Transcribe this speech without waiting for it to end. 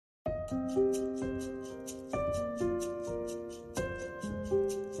I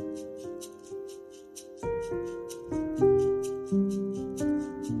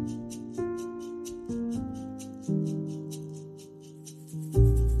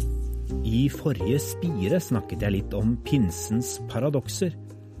forrige spire snakket jeg litt om pinsens paradokser,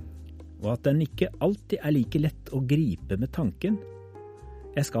 og at den ikke alltid er like lett å gripe med tanken.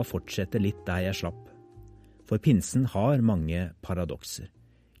 Jeg skal fortsette litt der jeg slapp, for pinsen har mange paradokser.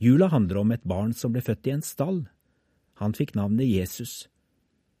 Jula handler om et barn som ble født i en stall. Han fikk navnet Jesus.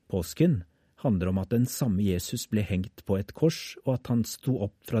 Påsken handler om at den samme Jesus ble hengt på et kors, og at han sto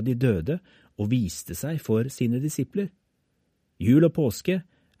opp fra de døde og viste seg for sine disipler. Jul og påske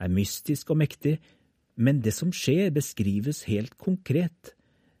er mystisk og mektig, men det som skjer beskrives helt konkret.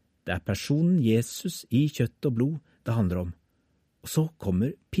 Det er personen Jesus i kjøtt og blod det handler om. Og så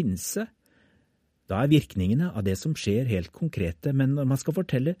kommer pinse. Da er virkningene av det som skjer helt konkrete, men når man skal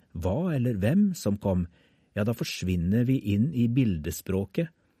fortelle hva eller hvem som kom, ja, da forsvinner vi inn i bildespråket.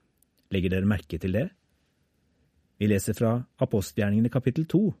 Legger dere merke til det? Vi leser fra Apostelgjerningene kapittel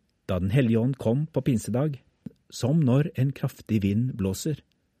 2, da den hellige ånd kom på pinsedag, som når en kraftig vind blåser.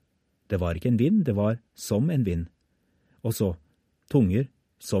 Det var ikke en vind, det var som en vind. Og så, tunger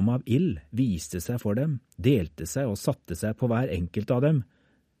som av ild viste seg for dem, delte seg og satte seg på hver enkelt av dem.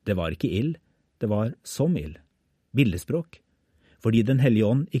 Det var ikke ild, det var som ild. Bildespråk. Fordi den hellige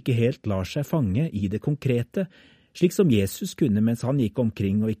ånd ikke helt lar seg fange i det konkrete, slik som Jesus kunne mens han gikk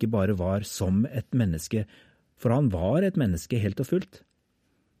omkring og ikke bare var som et menneske, for han var et menneske helt og fullt.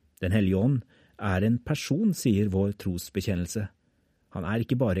 Den hellige ånd er en person, sier vår trosbekjennelse. Han er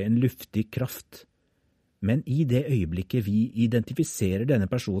ikke bare en luftig kraft, men i det øyeblikket vi identifiserer denne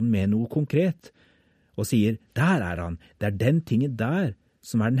personen med noe konkret, og sier, der er han, det er den tingen der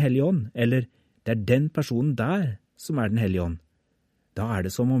som er den hellige ånd, eller det er den personen der som er den hellige ånd. Da er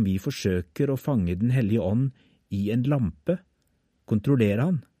det som om vi forsøker å fange den hellige ånd i en lampe, kontrollere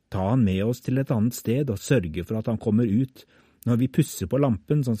han, ta han med oss til et annet sted og sørge for at han kommer ut når vi pusser på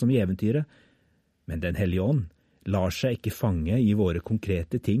lampen, sånn som i eventyret. Men den hellige ånd lar seg ikke fange i våre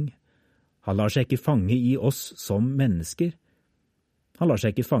konkrete ting. Han lar seg ikke fange i oss som mennesker. Han lar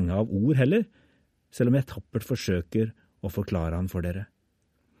seg ikke fange av ord heller, selv om jeg tappert forsøker å forklare han for dere.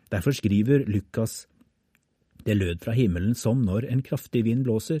 Derfor skriver Lukas, det lød fra himmelen som når en kraftig vind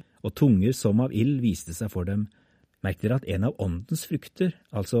blåser, og tunger som av ild viste seg for dem. Merk dere at en av åndens frukter,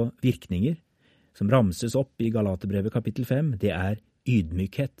 altså virkninger, som ramses opp i Galaterbrevet kapittel 5, det er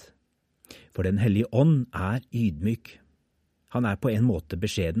ydmykhet. For den hellige ånd er ydmyk. Han er på en måte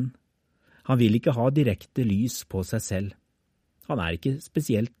beskjeden. Han vil ikke ha direkte lys på seg selv. Han er ikke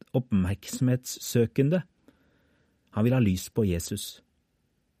spesielt oppmerksomhetssøkende. Han vil ha lys på Jesus.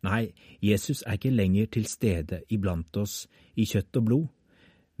 Nei, Jesus er ikke lenger til stede iblant oss i kjøtt og blod,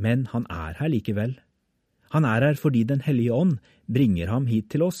 men han er her likevel. Han er her fordi den hellige ånd bringer ham hit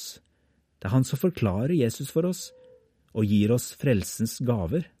til oss. Det er han som forklarer Jesus for oss og gir oss frelsens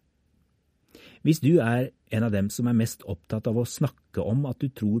gaver. Hvis du er en av dem som er mest opptatt av å snakke om at du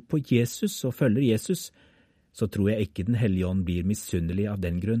tror på Jesus og følger Jesus, så tror jeg ikke den hellige ånd blir misunnelig av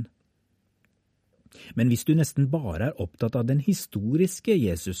den grunn. Men hvis du nesten bare er opptatt av den historiske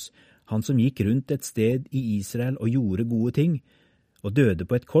Jesus, han som gikk rundt et sted i Israel og gjorde gode ting, og døde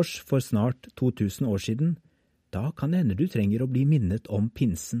på et kors for snart 2000 år siden, da kan det hende du trenger å bli minnet om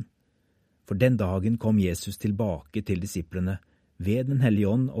pinsen. For den dagen kom Jesus tilbake til disiplene, ved den hellige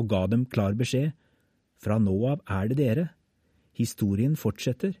ånd, og ga dem klar beskjed. Fra nå av er det dere. Historien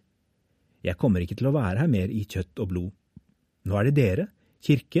fortsetter. Jeg kommer ikke til å være her mer i kjøtt og blod. Nå er det dere,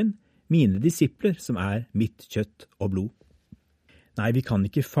 kirken, mine disipler, som er mitt kjøtt og blod. Nei, vi kan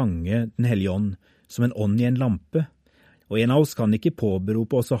ikke fange den hellige ånd som en ånd i en lampe, og en av oss kan ikke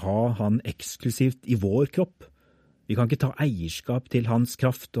påberope oss å ha han eksklusivt i vår kropp. Vi kan ikke ta eierskap til hans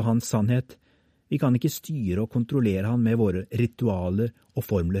kraft og hans sannhet. Vi kan ikke styre og kontrollere han med våre ritualer og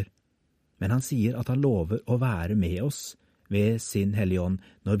formler. Men han sier at han lover å være med oss ved sin hellige ånd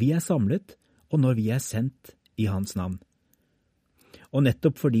når vi er samlet og når vi er sendt i hans navn. Og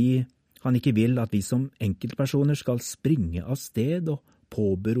nettopp fordi han ikke vil at vi som enkeltpersoner skal springe av sted og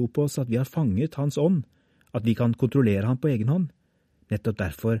påberope oss at vi har fanget hans ånd, at vi kan kontrollere han på egen hånd, nettopp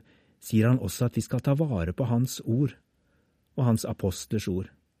derfor sier han også at vi skal ta vare på hans ord og hans apostlers ord.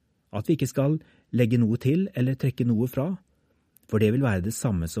 At vi ikke skal legge noe til eller trekke noe fra, for det vil være det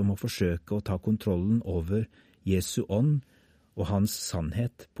samme som å forsøke å ta kontrollen over Jesu ånd og hans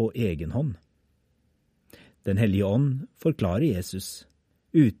sannhet på egen hånd. Den hellige ånd forklarer Jesus,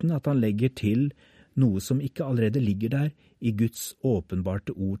 uten at han legger til noe som ikke allerede ligger der i Guds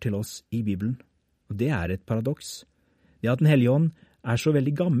åpenbarte ord til oss i Bibelen. Og det er et paradoks. Det at den hellige ånd er så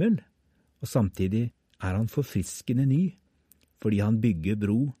veldig gammel, og samtidig er han forfriskende ny, fordi han bygger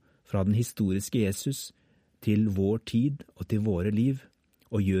bro fra den historiske Jesus til vår tid og til våre liv,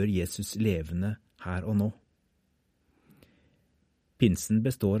 og gjør Jesus levende her og nå. Pinsen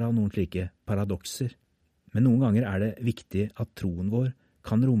består av noen slike paradokser, men noen ganger er det viktig at troen vår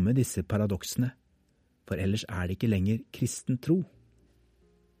kan romme disse paradoksene, for ellers er det ikke lenger kristen tro.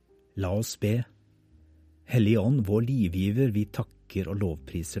 La oss be. Hellige Ånd, vår livgiver, vi takker og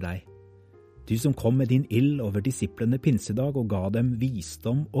lovpriser deg. Du som kom med din ild over disiplene pinsedag og ga dem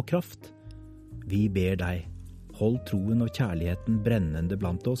visdom og kraft. Vi ber deg, hold troen og kjærligheten brennende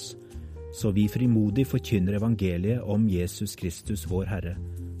blant oss, så vi frimodig forkynner evangeliet om Jesus Kristus vår Herre,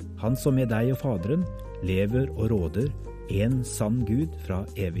 han som med deg og Faderen lever og råder, en sann Gud fra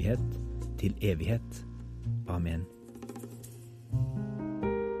evighet til evighet. Amen.